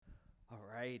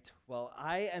right. Well,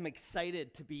 I am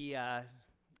excited to be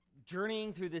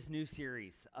journeying through this new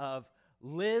series of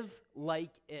Live Like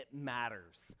It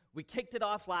Matters. We kicked it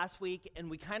off last week,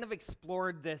 and we kind of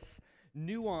explored this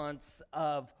nuance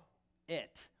of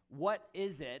it. What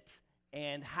is it,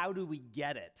 and how do we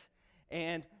get it?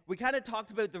 And we kind of talked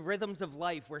about the rhythms of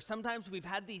life, where sometimes we've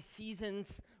had these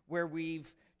seasons where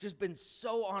we've just been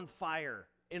so on fire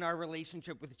in our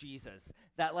relationship with Jesus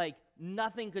that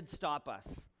nothing could stop us.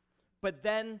 But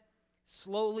then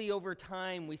slowly over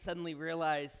time, we suddenly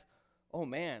realize, oh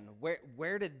man,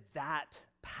 where did that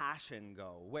passion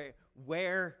go?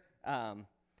 Where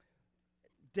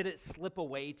did it slip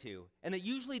away to? And it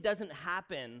usually doesn't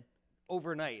happen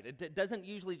overnight. It doesn't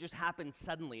usually just happen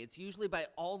suddenly. It's usually by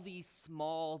all these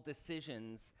small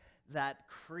decisions that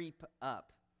creep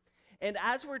up. And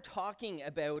as we're talking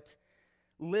about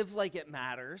Live Like It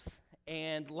Matters,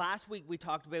 and last week we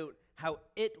talked about how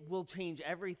it will change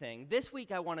everything. This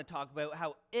week I want to talk about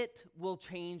how it will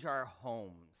change our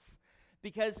homes.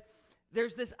 Because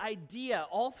there's this idea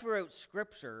all throughout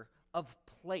Scripture of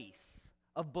place,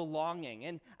 of belonging.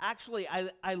 And actually,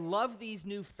 I love these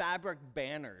new fabric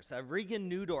banners. Regan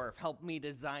Newdorf helped me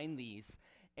design these.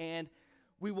 And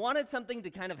we wanted something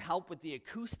to kind of help with the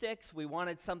acoustics. We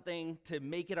wanted something to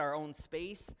make it our own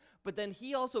space. But then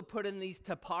he also put in these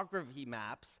topography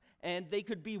maps. And they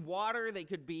could be water, they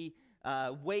could be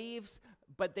waves,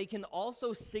 but they can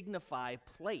also signify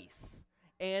place.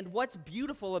 And what's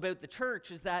beautiful about the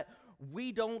church is that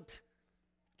we don't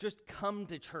just come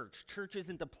to church. Church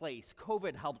isn't a place.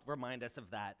 COVID helped remind us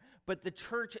of that. But the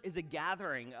church is a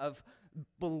gathering of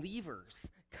believers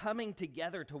coming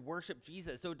together to worship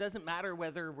Jesus. So it doesn't matter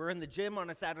whether we're in the gym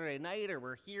on a Saturday night or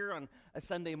we're here on a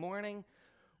Sunday morning.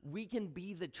 We can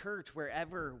be the church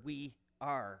wherever we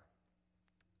are.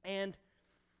 And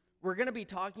we're going to be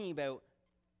talking about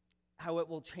how it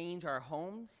will change our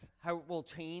homes, how it will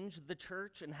change the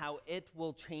church, and how it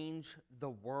will change the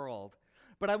world.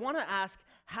 But I want to ask,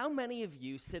 how many of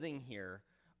you sitting here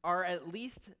are at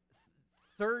least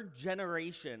third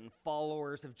generation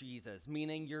followers of Jesus,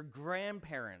 meaning your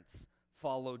grandparents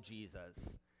followed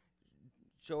Jesus?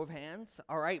 Show of hands.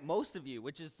 All right, most of you,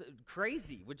 which is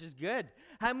crazy, which is good.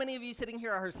 How many of you sitting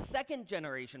here are second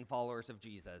generation followers of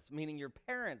Jesus, meaning your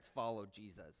parents followed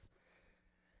Jesus?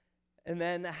 And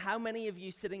then how many of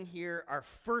you sitting here are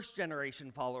first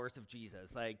generation followers of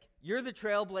Jesus? You're the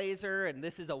trailblazer and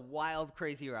this is a wild,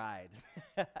 crazy ride.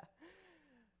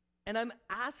 And I'm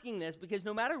asking this because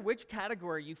no matter which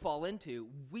category you fall into,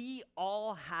 we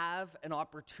all have an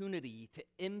opportunity to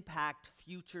impact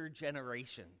future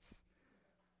generations.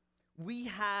 We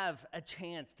have a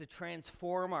chance to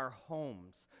transform our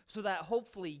homes so that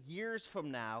hopefully years from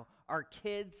now, our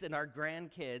kids and our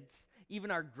grandkids,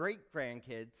 even our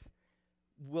great-grandkids,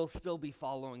 will still be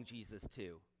following Jesus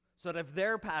too. So that if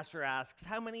their pastor asks,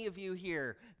 how many of you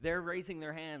here, they're raising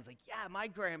their hands yeah, my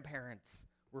grandparents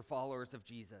were followers of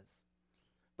Jesus.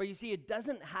 But you see, it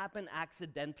doesn't happen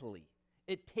accidentally.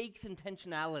 It takes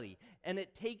intentionality, and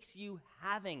it takes you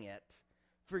having it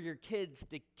for your kids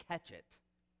to catch it.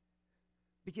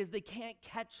 Because they can't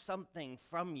catch something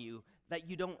from you that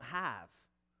you don't have.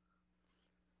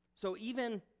 So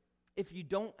even if you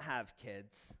don't have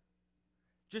kids,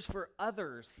 just for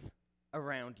others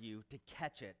around you to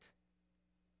catch it,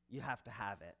 you have to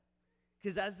have it.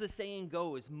 Because as the saying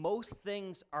goes, most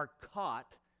things are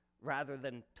caught rather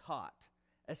than taught,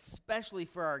 especially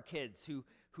for our kids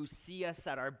who see us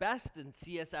at our best and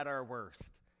see us at our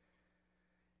worst.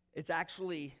 It's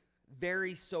actually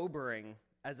very sobering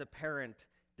as a parent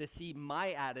to see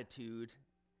my attitude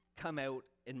come out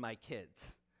in my kids.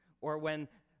 Or when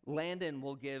Landon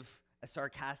will give a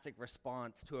sarcastic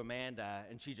response to Amanda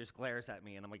and she just glares at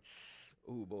me and I'm like,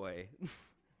 oh boy.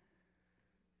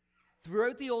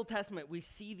 Throughout the Old Testament, we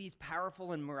see these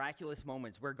powerful and miraculous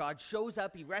moments where God shows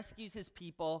up, he rescues his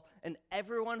people, and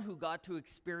everyone who got to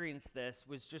experience this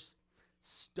was just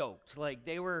stoked.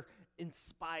 They were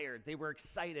inspired, they were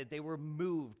excited, they were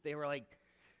moved, they were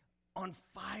on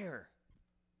fire.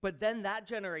 But then that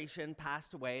generation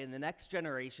passed away, and the next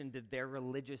generation did their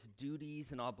religious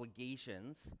duties and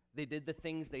obligations. They did the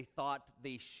things they thought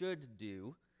they should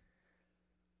do.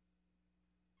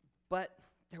 But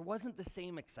there wasn't the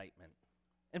same excitement.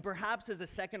 And perhaps as a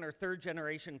second or third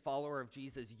generation follower of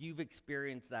Jesus, you've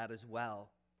experienced that as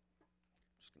well.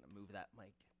 I'm just going to move that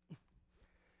mic.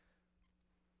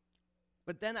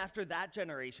 But then after that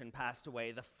generation passed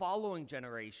away, the following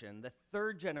generation, the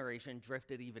third generation,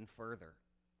 drifted even further.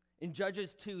 In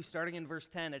Judges 2, starting in verse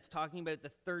 10, it's talking about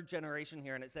the third generation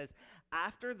here, and it says,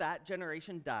 after that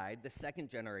generation died, the second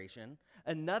generation,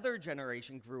 another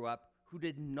generation grew up who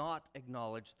did not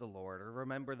acknowledge the Lord or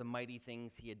remember the mighty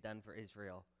things he had done for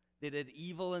Israel. They did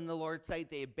evil in the Lord's sight.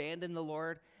 They abandoned the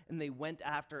Lord, and they went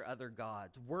after other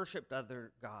gods, worshiped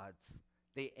other gods.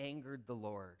 They angered the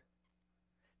Lord.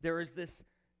 There was this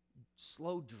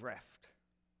slow drift.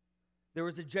 There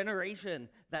was a generation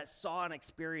that saw and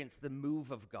experienced the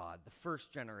move of God, the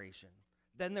first generation.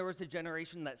 Then there was a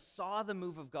generation that saw the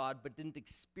move of God but didn't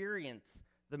experience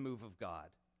the move of God,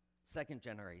 second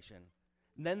generation.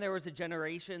 And then there was a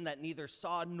generation that neither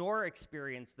saw nor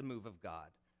experienced the move of God,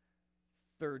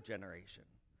 third generation.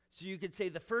 So you could say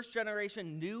the first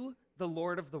generation knew the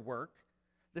Lord of the work,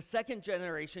 the second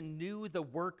generation knew the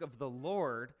work of the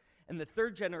Lord, and the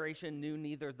third generation knew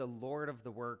neither the Lord of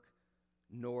the work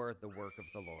nor the work of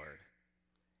the Lord.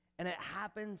 And it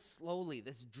happens slowly,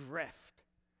 this drift.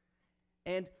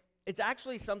 And it's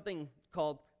actually something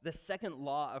called the second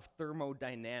law of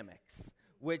thermodynamics,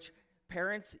 which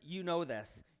parents, you know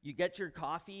this. You get your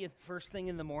coffee first thing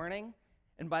in the morning,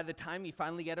 and by the time you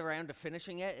finally get around to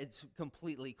finishing it, it's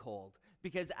completely cold.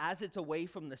 Because as it's away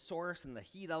from the source and the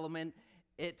heat element,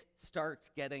 it starts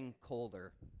getting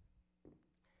colder.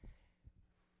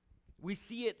 We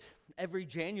see it every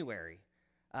January.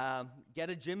 Get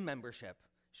a gym membership.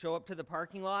 Show up to the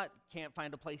parking lot, can't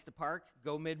find a place to park,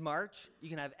 go mid-March, you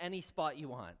can have any spot you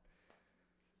want.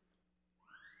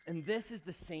 And this is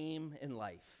the same in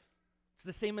life. It's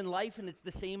the same in life, and it's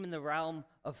the same in the realm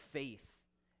of faith.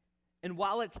 And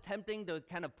while it's tempting to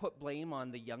kind of put blame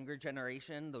on the younger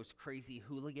generation, those crazy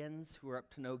hooligans who are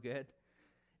up to no good,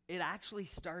 it actually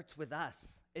starts with us.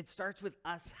 It starts with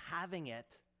us having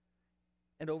it,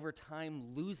 and over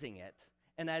time losing it.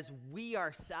 And as we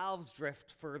ourselves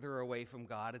drift further away from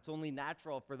God, it's only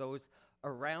natural for those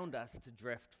around us to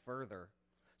drift further.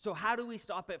 So how do we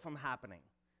stop it from happening?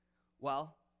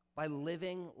 Well, by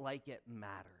living like it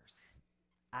matters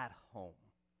at home.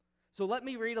 So let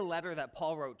me read a letter that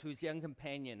Paul wrote to his young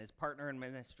companion, his partner in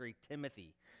ministry,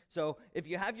 Timothy. So if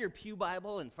you have your pew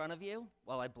Bible in front of you,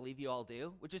 well, I believe you all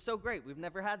do, which is so great. We've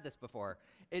never had this before.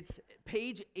 It's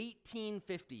page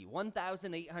 1850,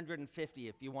 1850,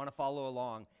 if you want to follow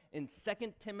along, in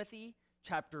 2 Timothy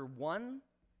chapter 1.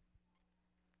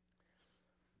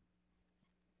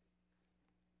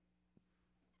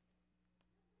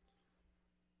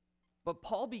 But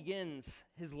Paul begins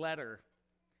his letter,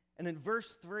 and in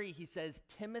verse 3, he says,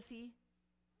 Timothy,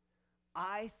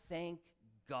 I thank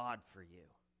God for you.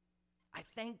 I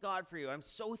thank God for you. I'm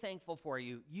so thankful for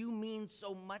you. You mean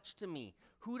so much to me.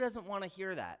 Who doesn't want to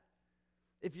hear that?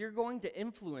 If you're going to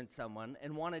influence someone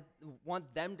and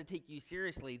want them to take you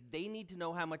seriously, they need to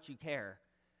know how much you care.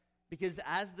 Because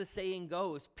as the saying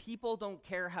goes, people don't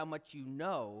care how much you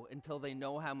know until they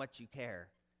know how much you care.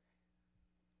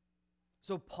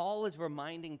 So Paul is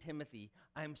reminding Timothy,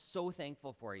 I'm so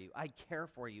thankful for you. I care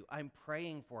for you. I'm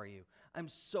praying for you. I'm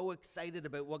so excited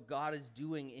about what God is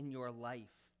doing in your life.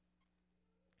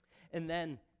 And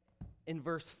then in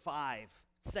verse 5,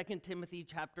 2 Timothy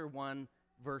chapter 1,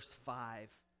 verse 5,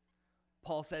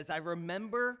 Paul says, I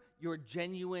remember your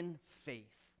genuine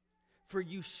faith, for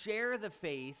you share the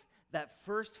faith that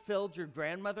first filled your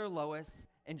grandmother Lois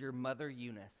and your mother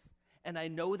Eunice. And I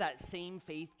know that same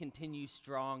faith continues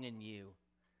strong in you.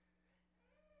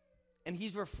 And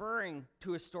he's referring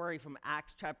to a story from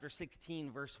Acts chapter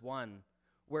 16, verse 1,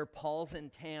 where Paul's in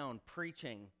town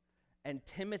preaching, and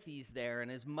Timothy's there, and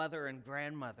his mother and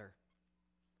grandmother.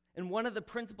 And one of the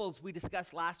principles we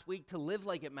discussed last week to live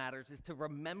like it matters is to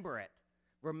remember it.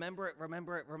 Remember it,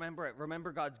 remember it, remember it.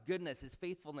 Remember God's goodness, his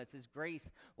faithfulness, his grace.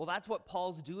 Well, that's what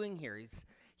Paul's doing here.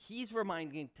 He's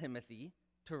reminding Timothy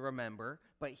to remember,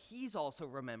 but he's also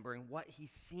remembering what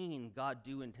he's seen God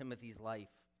do in Timothy's life.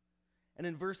 And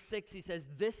in verse 6, he says,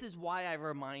 this is why I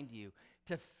remind you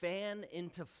to fan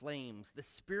into flames the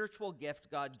spiritual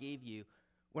gift God gave you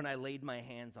when I laid my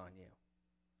hands on you.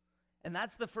 And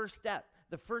that's the first step.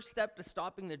 The first step to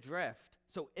stopping the drift,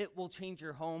 so it will change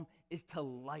your home, is to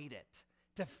light it,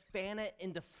 to fan it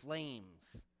into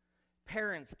flames.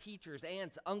 Parents, teachers,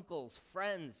 aunts, uncles,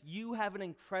 friends, you have an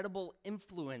incredible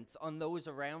influence on those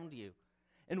around you.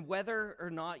 And whether or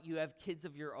not you have kids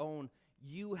of your own,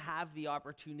 you have the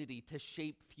opportunity to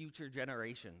shape future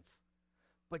generations.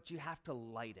 But you have to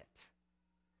light it.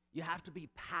 You have to be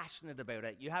passionate about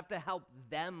it. You have to help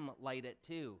them light it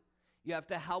too. You have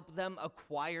to help them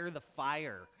acquire the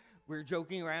fire. We were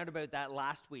joking around about that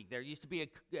last week. There used to be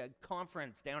a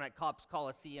conference down at Copps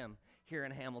Coliseum here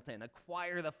in Hamilton,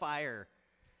 Acquire the Fire.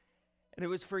 And it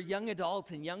was for young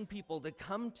adults and young people to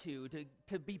come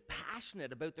to be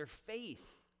passionate about their faith.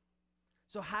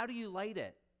 So how do you light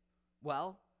it?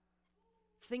 Well,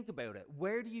 think about it.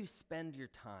 Where do you spend your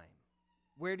time?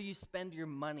 Where do you spend your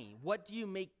money? What do you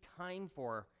make time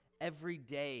for every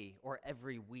day or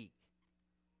every week?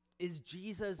 Is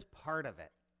Jesus part of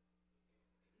it?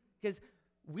 Because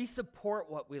we support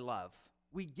what we love.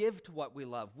 We give to what we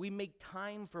love. We make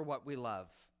time for what we love.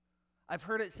 I've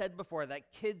heard it said before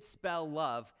that kids spell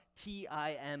love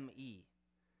T-I-M-E.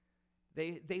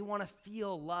 They want to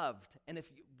feel loved. And if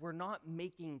we're not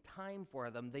making time for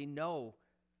them, they know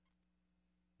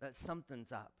that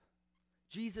something's up.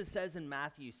 Jesus says in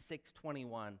Matthew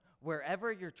 6:21,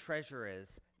 wherever your treasure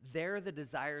is, there the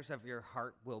desires of your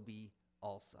heart will be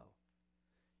also.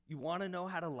 You want to know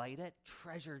how to light it?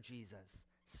 Treasure Jesus.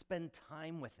 Spend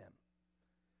time with him.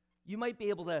 You might be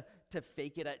able to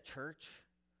fake it at church,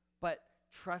 but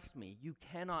trust me, you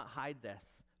cannot hide this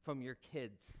from your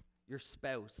kids, your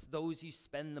spouse, those you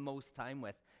spend the most time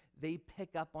with. They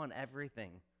pick up on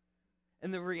everything.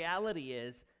 And the reality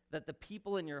is that the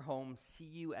people in your home see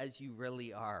you as you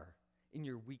really are, in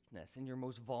your weakness, in your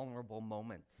most vulnerable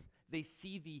moments. They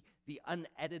see the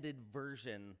unedited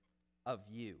version of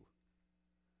you.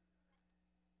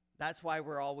 That's why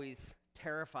we're always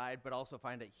terrified, but also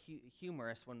find it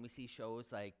humorous when we see shows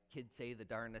like Kids Say the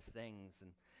Darndest Things,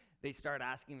 and they start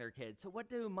asking their kids, so what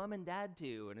do mom and dad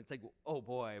do? And it's like, oh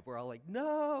boy, we're all like,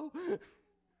 no,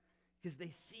 because they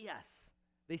see us.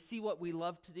 They see what we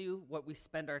love to do, what we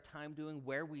spend our time doing,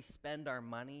 where we spend our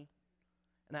money.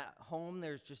 And at home,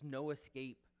 there's just no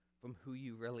escape from who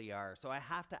you really are. So I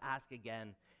have to ask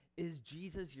again, is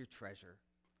Jesus your treasure?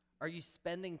 Are you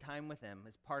spending time with him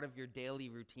as part of your daily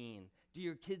routine? Do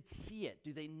your kids see it?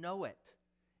 Do they know it?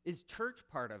 Is church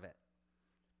part of it?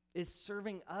 Is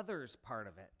serving others part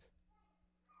of it?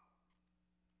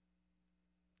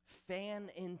 Fan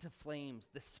into flames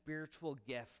the spiritual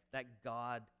gift that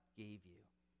God gave you.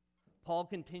 Paul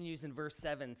continues in verse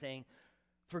 7 saying,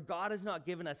 for God has not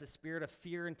given us a spirit of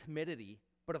fear and timidity,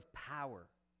 but of power,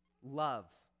 love,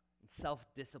 and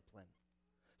self-discipline.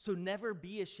 So never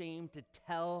be ashamed to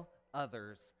tell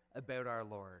others about our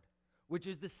Lord, which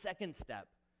is the second step.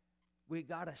 We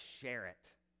got to share it.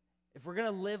 If we're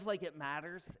going to live like it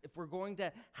matters, if we're going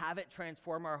to have it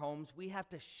transform our homes, we have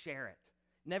to share it.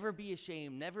 Never be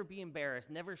ashamed, never be embarrassed,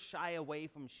 never shy away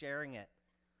from sharing it.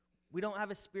 We don't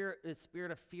have a spirit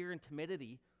of fear and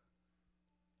timidity,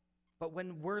 but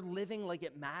when we're living like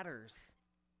it matters,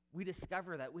 we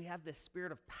discover that we have this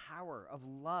spirit of power, of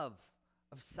love,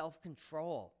 of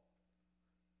self-control.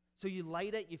 So you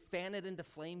light it, you fan it into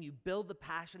flame, you build the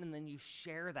passion, and then you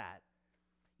share that.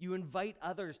 You invite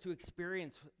others to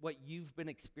experience what you've been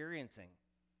experiencing.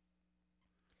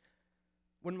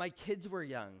 When my kids were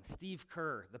young, Steve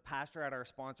Kerr, the pastor at our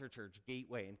sponsor church,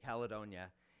 Gateway in Caledonia,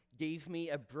 gave me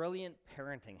a brilliant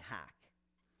parenting hack.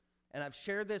 And I've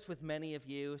shared this with many of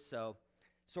you, so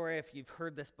sorry if you've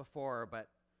heard this before, but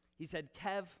he said,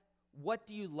 Kev, what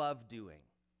do you love doing?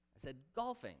 I said,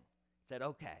 golfing. He said,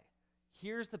 okay,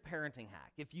 here's the parenting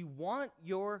hack. If you want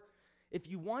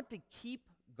to keep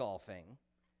golfing,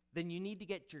 then you need to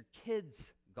get your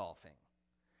kids golfing.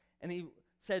 And he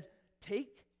said,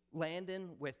 take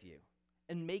Landon with you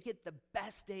and make it the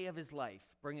best day of his life.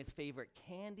 Bring his favorite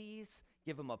candies,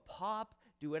 give him a pop,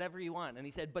 do whatever you want. And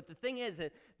he said, but the thing is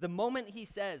that the moment he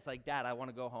says, like, Dad, I want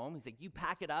to go home, he's like, you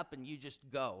pack it up and you just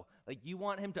go. Like, you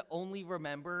want him to only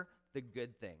remember the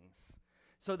good things.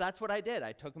 So that's what I did.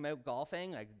 I took him out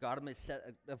golfing. I got him his set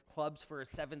of clubs for his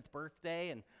 7th birthday,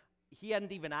 and he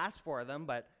hadn't even asked for them,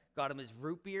 but got him his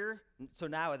root beer. So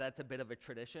now that's a bit of a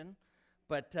tradition.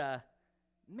 But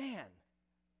man,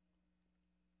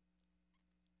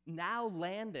 now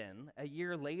Landon, a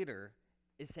year later,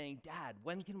 is saying, Dad,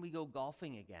 when can we go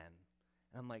golfing again?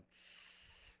 And I'm like,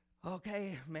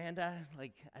 okay, Amanda,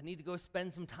 like, I need to go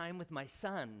spend some time with my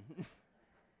son.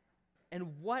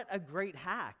 And what a great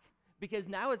hack. Because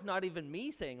now it's not even me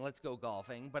saying, let's go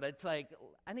golfing, but it's like,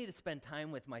 I need to spend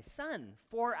time with my son,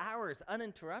 4 hours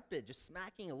uninterrupted, just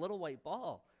smacking a little white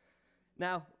ball.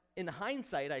 Now, in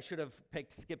hindsight, I should have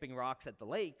picked skipping rocks at the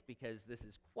lake because this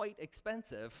is quite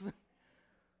expensive.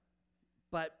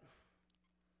 But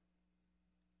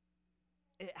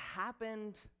it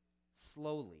happened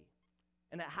slowly.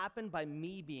 And it happened by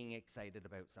me being excited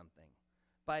about something.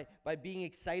 By being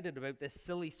excited about this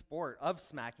silly sport of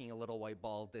smacking a little white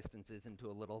ball distances into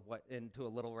a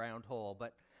little round hole.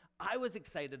 But I was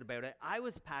excited about it. I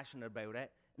was passionate about it.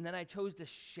 And then I chose to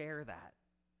share that.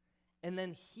 And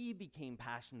then he became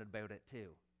passionate about it too.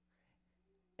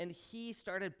 And he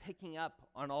started picking up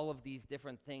on all of these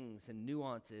different things and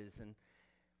nuances. And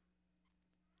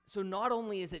so not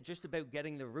only is it just about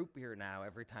getting the root beer now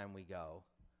every time we go,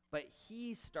 but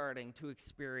he's starting to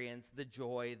experience the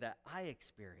joy that I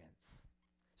experience.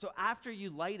 So after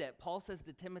you light it, Paul says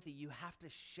to Timothy, you have to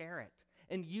share it.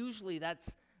 And usually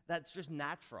that's just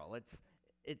natural.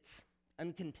 It's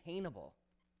uncontainable.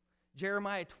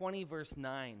 Jeremiah 20 verse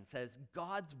 9 says,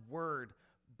 God's word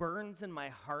burns in my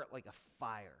heart like a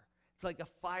fire. It's like a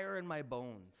fire in my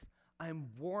bones. I'm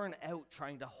worn out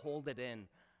trying to hold it in.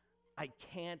 I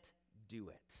can't do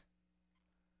it.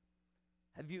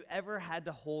 Have you ever had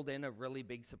to hold in a really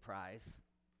big surprise?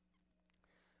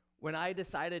 When I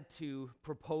decided to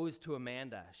propose to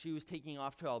Amanda, she was taking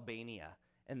off to Albania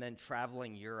and then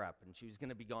traveling Europe, and she was going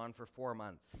to be gone for 4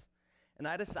 months. And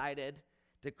I decided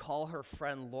to call her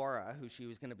friend Laura, who she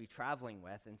was going to be traveling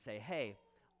with, and say, hey,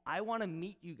 I want to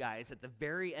meet you guys at the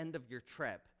very end of your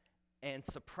trip and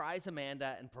surprise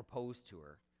Amanda and propose to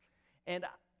her. And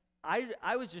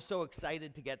I was just so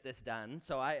excited to get this done,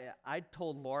 so I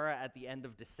told Laura at the end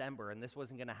of December, and this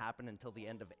wasn't going to happen until the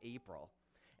end of April.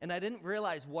 And I didn't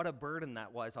realize what a burden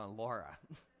that was on Laura.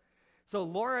 So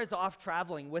Laura's off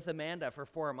traveling with Amanda for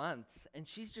 4 months, and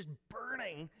she's just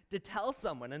burning to tell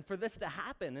someone and for this to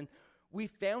happen. And we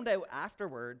found out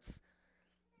afterwards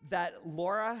that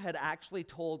Laura had actually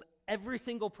told every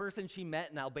single person she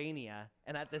met in Albania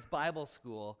and at this Bible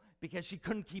school because she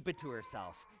couldn't keep it to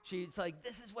herself. She's like,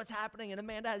 this is what's happening, and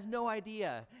Amanda has no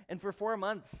idea. And for 4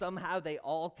 months, somehow they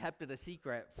all kept it a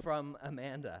secret from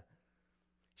Amanda.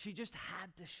 She just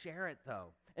had to share it,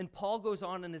 though. And Paul goes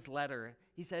on in his letter.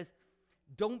 He says,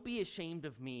 don't be ashamed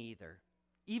of me either.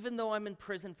 Even though I'm in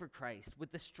prison for Christ,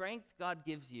 with the strength God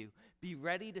gives you, be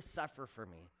ready to suffer for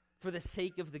me, for the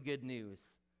sake of the good news.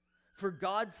 For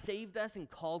God saved us and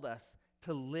called us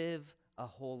to live a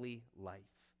holy life.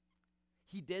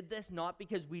 He did this not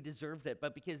because we deserved it,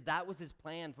 but because that was his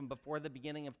plan from before the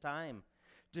beginning of time,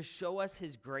 to show us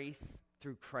his grace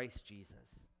through Christ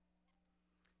Jesus.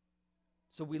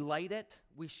 So we light it,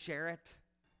 we share it,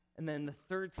 and then the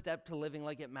third step to living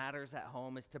like it matters at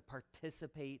home is to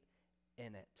participate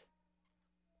in it.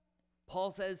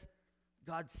 Paul says,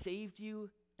 God saved you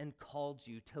and called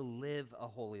you to live a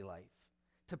holy life,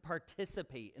 to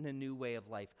participate in a new way of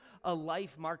life, a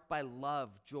life marked by love,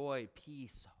 joy,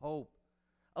 peace, hope,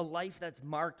 a life that's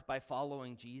marked by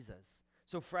following Jesus.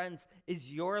 So friends,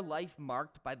 is your life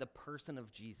marked by the person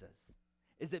of Jesus?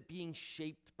 Is it being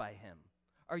shaped by him?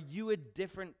 Are you a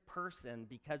different person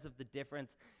because of the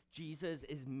difference Jesus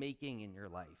is making in your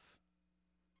life?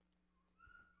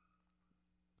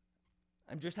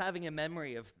 I'm just having a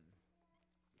memory of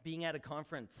being at a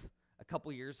conference a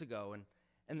couple years ago,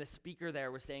 and the speaker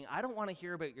there was saying, I don't want to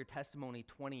hear about your testimony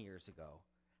 20 years ago.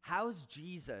 How's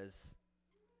Jesus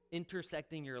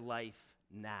intersecting your life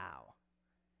now?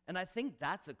 And I think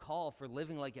that's a call for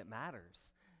living like it matters.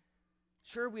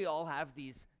 Sure, we all have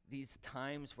these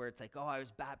times where it's like, oh, I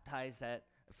was baptized at,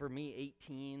 for me,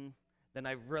 18. Then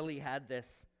I really had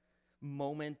this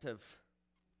moment of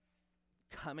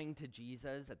coming to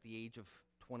Jesus at the age of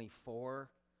 24.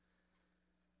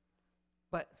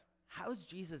 But how's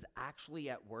Jesus actually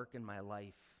at work in my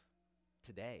life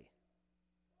today,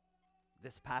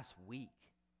 this past week?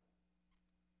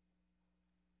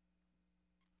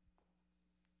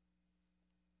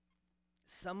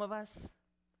 Some of us,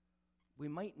 we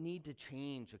might need to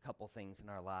change a couple things in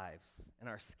our lives, in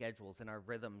our schedules, in our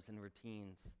rhythms and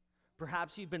routines.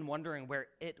 Perhaps you've been wondering where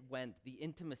it went, the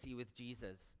intimacy with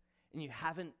Jesus, and you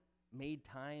haven't made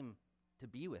time to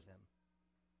be with him.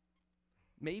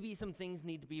 Maybe some things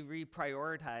need to be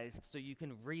reprioritized so you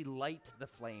can relight the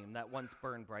flame that once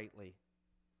burned brightly.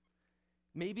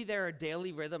 Maybe there are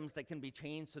daily rhythms that can be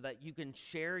changed so that you can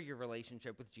share your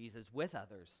relationship with Jesus with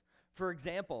others. For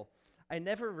example, I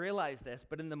never realized this,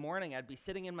 but in the morning I'd be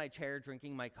sitting in my chair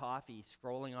drinking my coffee,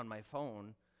 scrolling on my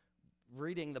phone,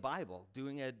 reading the Bible,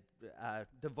 doing a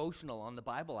devotional on the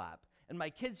Bible app. And my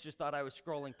kids just thought I was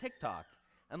scrolling TikTok.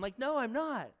 I'm like, no, I'm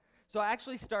not. So I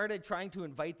actually started trying to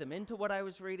invite them into what I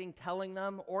was reading, telling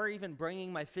them, or even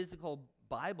bringing my physical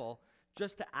Bible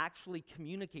just to actually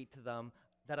communicate to them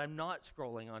that I'm not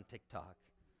scrolling on TikTok.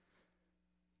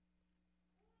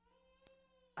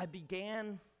 I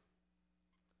began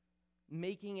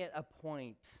making it a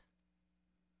point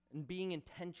and being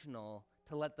intentional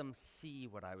to let them see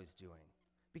what I was doing.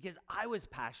 Because I was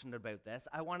passionate about this.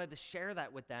 I wanted to share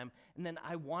that with them, and then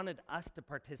I wanted us to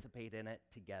participate in it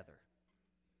together.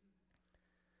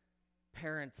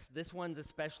 Parents, this one's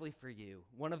especially for you.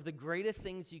 One of the greatest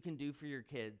things you can do for your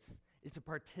kids is to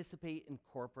participate in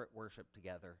corporate worship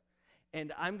together.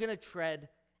 And I'm going to tread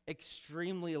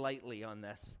extremely lightly on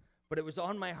this, but it was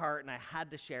on my heart and I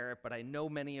had to share it, but I know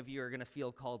many of you are going to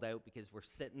feel called out because we're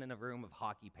sitting in a room of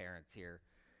hockey parents here.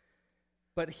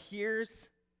 But here's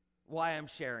why I'm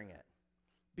sharing it.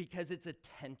 Because it's a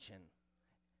tension.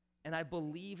 And I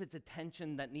believe it's a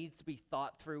tension that needs to be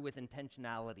thought through with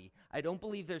intentionality. I don't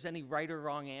believe there's any right or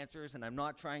wrong answers, and I'm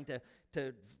not trying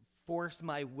to force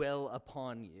my will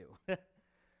upon you.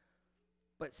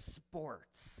 But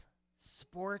sports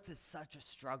is such a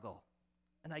struggle.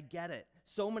 And I get it.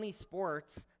 So many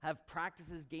sports have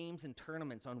practices, games, and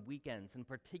tournaments on weekends, and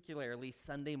particularly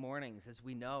Sunday mornings, as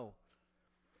we know.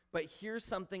 But here's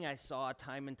something I saw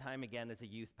time and time again as a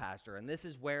youth pastor, and this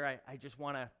is where I just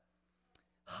want to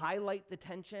highlight the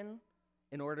tension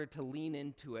in order to lean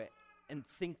into it and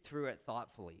think through it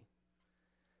thoughtfully.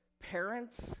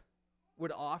 Parents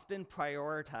would often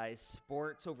prioritize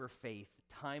sports over faith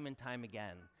time and time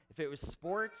again. If it was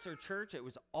sports or church, it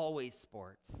was always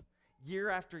sports, year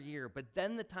after year. But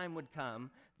then the time would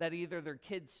come that either their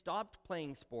kids stopped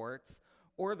playing sports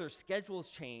or their schedules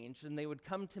changed, and they would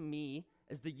come to me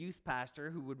as the youth pastor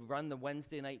who would run the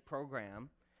Wednesday night program,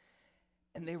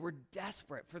 and they were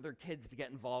desperate for their kids to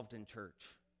get involved in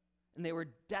church. And they were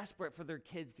desperate for their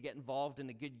kids to get involved in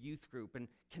a good youth group and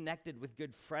connected with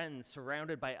good friends,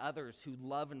 surrounded by others who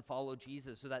love and follow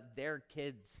Jesus, so that their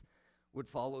kids would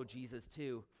follow Jesus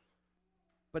too.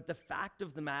 But the fact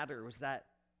of the matter was that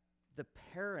the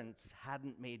parents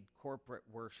hadn't made corporate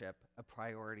worship a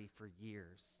priority for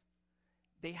years.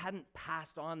 They hadn't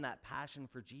passed on that passion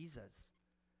for Jesus.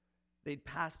 They'd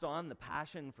passed on the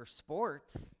passion for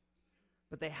sports,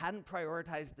 but they hadn't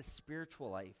prioritized the spiritual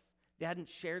life. They hadn't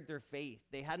shared their faith.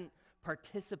 They hadn't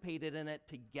participated in it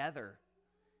together.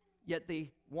 Yet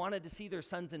they wanted to see their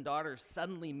sons and daughters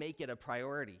suddenly make it a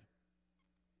priority.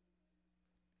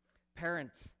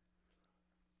 Parents,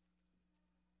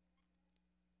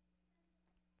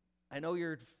 I know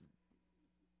you're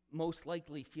most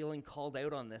likely feeling called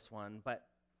out on this one, but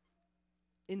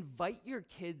invite your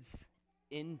kids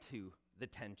into the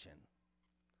tension.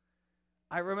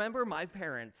 I remember my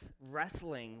parents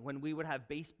wrestling when we would have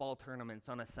baseball tournaments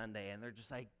on a Sunday, and they're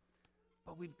just like,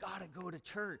 but we've got to go to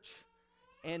church.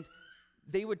 And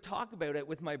they would talk about it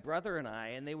with my brother and I,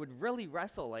 and they would really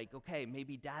wrestle like, okay,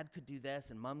 maybe dad could do this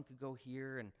and mom could go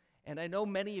here. And I know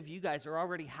many of you guys are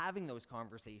already having those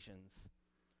conversations.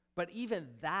 But even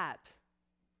that,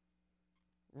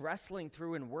 wrestling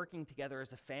through and working together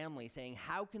as a family, saying,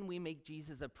 how can we make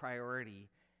Jesus a priority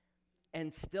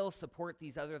and still support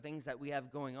these other things that we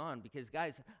have going on? Because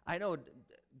guys, I know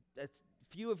a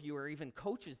few of you are even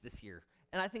coaches this year,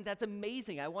 and I think that's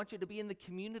amazing. I want you to be in the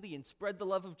community and spread the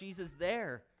love of Jesus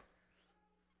there.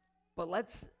 But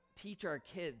let's teach our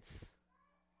kids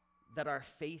that our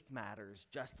faith matters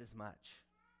just as much.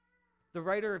 The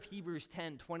writer of Hebrews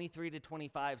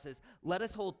 10:23-25 says, let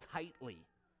us hold tightly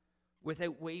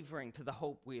without wavering to the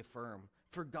hope we affirm,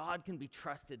 for God can be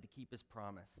trusted to keep his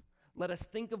promise. Let us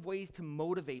think of ways to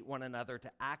motivate one another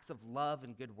to acts of love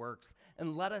and good works,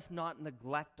 and let us not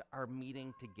neglect our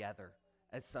meeting together,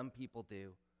 as some people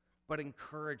do, but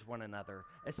encourage one another,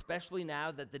 especially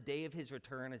now that the day of his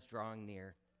return is drawing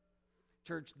near.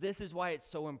 Church, this is why it's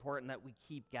so important that we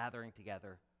keep gathering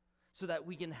together, so that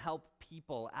we can help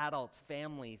people, adults,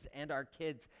 families, and our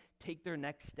kids take their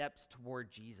next steps toward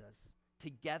Jesus,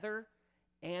 together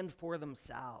and for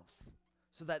themselves,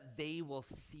 so that they will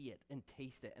see it and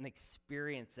taste it and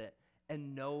experience it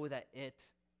and know that it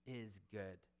is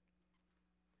good.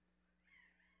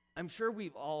 I'm sure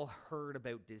we've all heard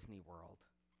about Disney World.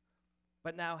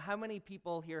 But now, how many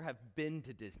people here have been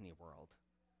to Disney World?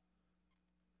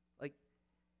 Like,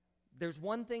 there's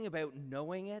one thing about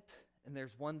knowing it, and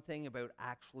there's one thing about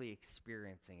actually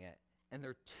experiencing it. And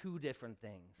they're two different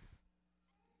things.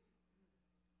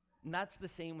 And that's the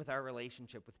same with our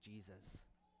relationship with Jesus.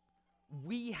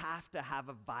 We have to have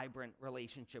a vibrant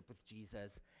relationship with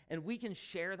Jesus. And we can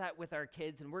share that with our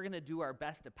kids, and we're going to do our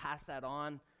best to pass that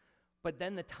on. But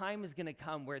then the time is going to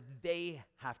come where they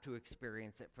have to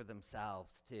experience it for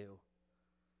themselves too.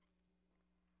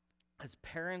 As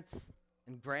parents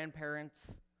and grandparents,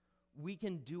 we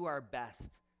can do our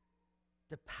best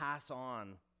to pass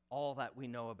on all that we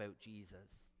know about Jesus.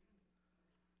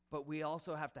 But we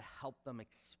also have to help them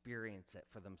experience it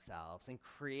for themselves and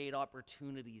create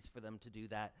opportunities for them to do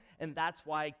that. And that's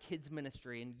why kids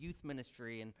ministry and youth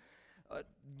ministry and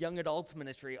young adults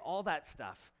ministry, all that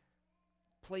stuff,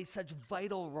 plays such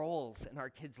vital roles in our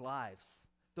kids' lives.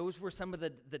 Those were some of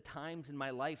the times in my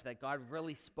life that God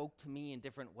really spoke to me in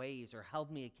different ways or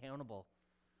held me accountable.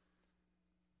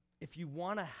 If you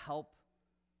want to help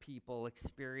people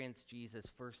experience Jesus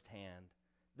firsthand,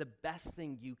 the best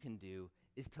thing you can do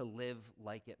is to live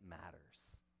like it matters.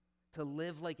 To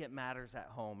live like it matters at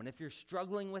home. And if you're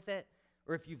struggling with it,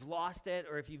 or if you've lost it,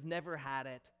 or if you've never had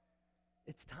it,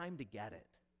 it's time to get it.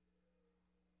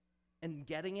 And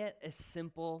getting it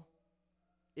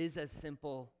is as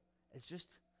simple as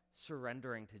just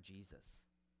surrendering to Jesus,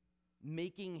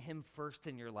 making him first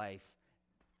in your life,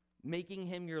 making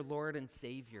him your Lord and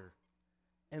Savior,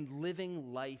 and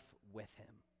living life with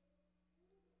him.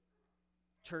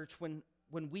 Church, when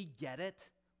we get it,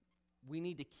 we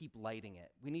need to keep lighting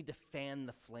it. We need to fan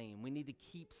the flame. We need to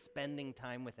keep spending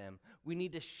time with him. We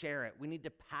need to share it. We need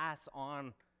to pass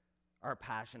on our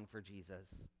passion for Jesus.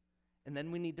 And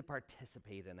then we need to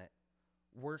participate in it,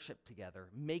 worship together,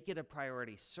 make it a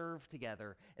priority, serve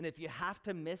together. And if you have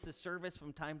to miss a service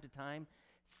from time to time,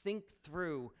 think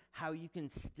through how you can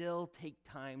still take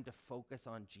time to focus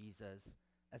on Jesus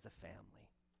as a family.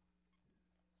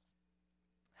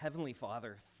 Heavenly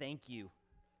Father, thank you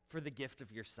for the gift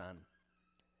of your Son.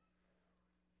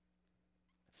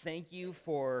 Thank you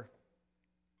for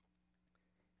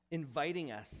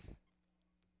inviting us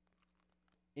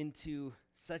into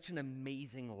such an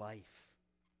amazing life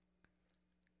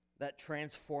that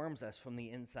transforms us from the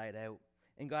inside out.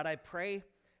 And God, I pray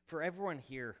for everyone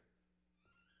here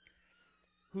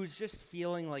who's just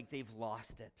feeling like they've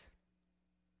lost it.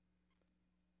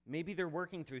 Maybe they're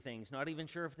working through things, not even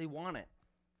sure if they want it.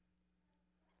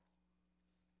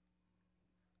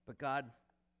 But God,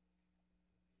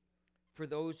 for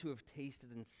those who have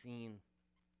tasted and seen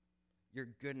your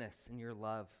goodness and your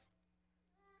love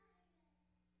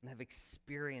and have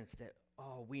experienced it,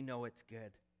 oh, we know it's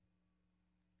good.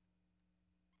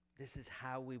 This is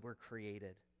how we were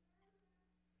created.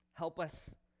 Help us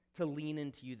to lean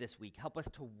into you this week. Help us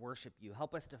to worship you.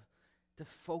 Help us to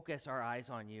focus our eyes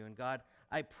on you. And God,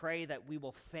 I pray that we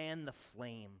will fan the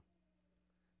flame,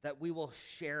 that we will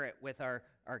share it with our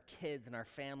kids and our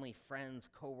family, friends,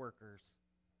 coworkers.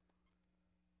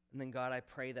 And then, God, I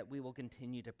pray that we will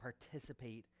continue to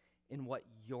participate in what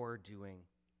you're doing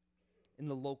in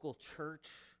the local church,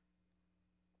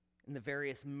 in the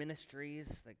various ministries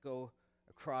that go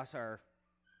across our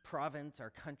province, our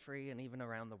country, and even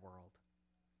around the world.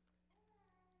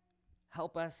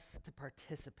 Help us to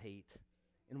participate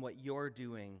in what you're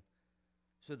doing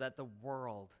so that the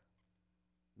world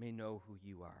may know who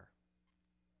you are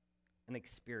and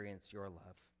experience your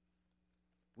love.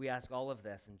 We ask all of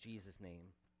this in Jesus' name.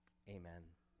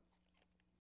 Amen.